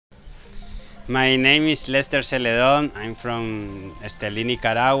My name is Zeledon. I'm from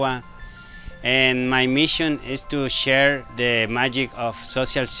Nicaragua, and my mission is to share the magic of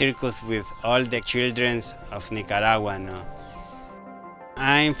social circus with all the children of Nicaragua. No?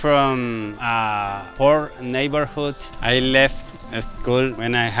 I'm from a poor neighborhood. I left school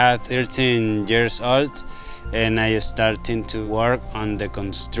when I had 13 years old, and I started to work on the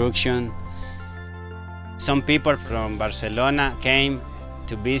construction. Some people from Barcelona came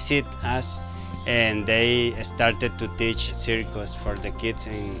to visit us, and they started to teach circus for the kids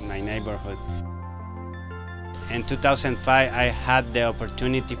in my neighborhood. In 2005, I had the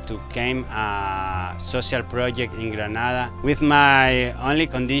opportunity to came a social project in Granada with my only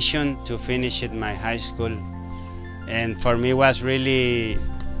condition to finish my high school. And for me it was really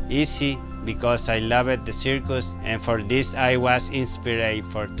easy because I loved the circus, and for this I was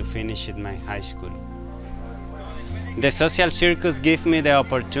inspired to finish my high school. The social circus gave me the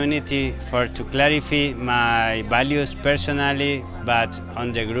opportunity to clarify my values personally, but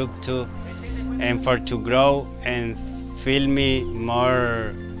on the group too, and to grow and feel me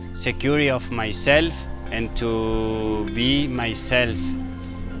more secure of myself and to be myself.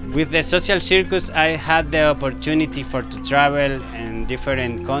 With the social circus, I had the opportunity to travel in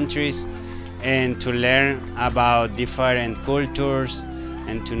different countries and to learn about different cultures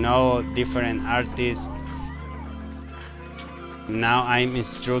and to know different artists. Now I'm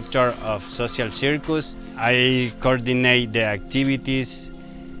instructor of social circus. I coordinate the activities,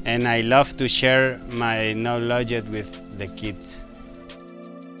 and I love to share my knowledge with the kids.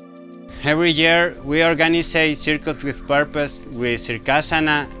 Every year we organize Circus with Purpose with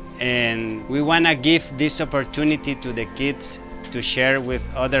CircAsana's, and we want to give this opportunity to the kids to share with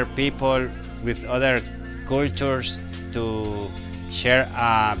other people, with other cultures, to share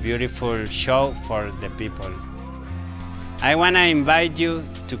a beautiful show for the people. I want to invite you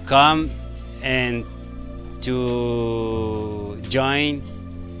to come and to join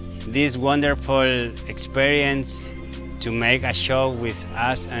this wonderful experience to make a show with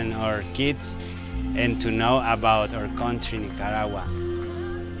us and our kids and to know about our country, Nicaragua.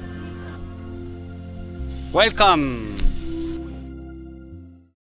 Welcome!